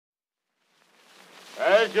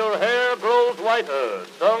As Your Hair Grows Whiter,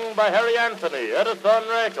 sung by Harry Anthony, Edison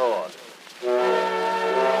Record.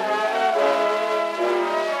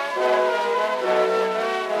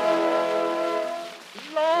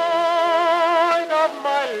 Light of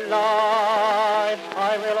my life,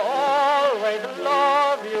 I will always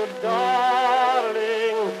love you,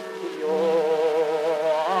 darling. You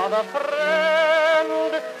are the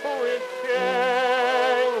friend who is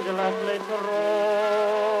changelessly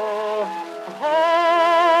true.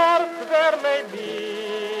 Hearts there may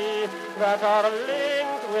be that are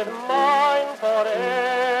linked with mine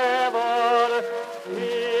forever.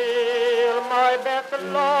 Still, my best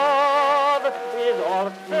love is all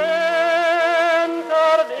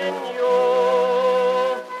centered in you.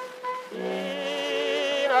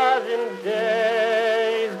 As in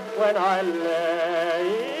days when I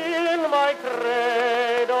lay in my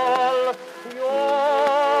cradle,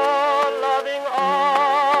 your loving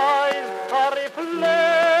eyes are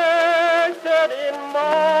reflected in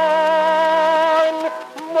mine,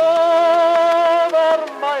 mother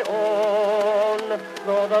my own,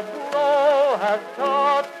 though the snow has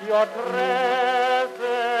touched your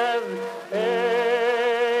tresses,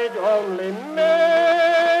 age only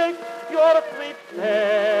makes your sweet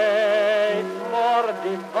face more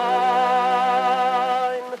divine.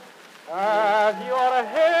 As your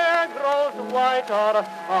hair grows whiter,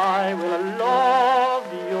 I will love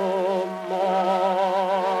you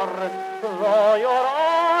more. Though your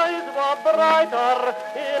eyes were brighter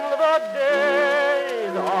in the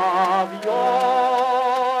days of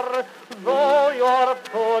yore, though your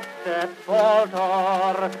footsteps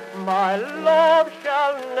falter, my love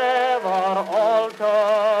shall never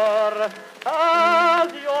alter.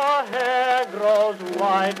 As your hair grows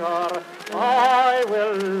whiter, I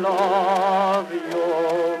will love you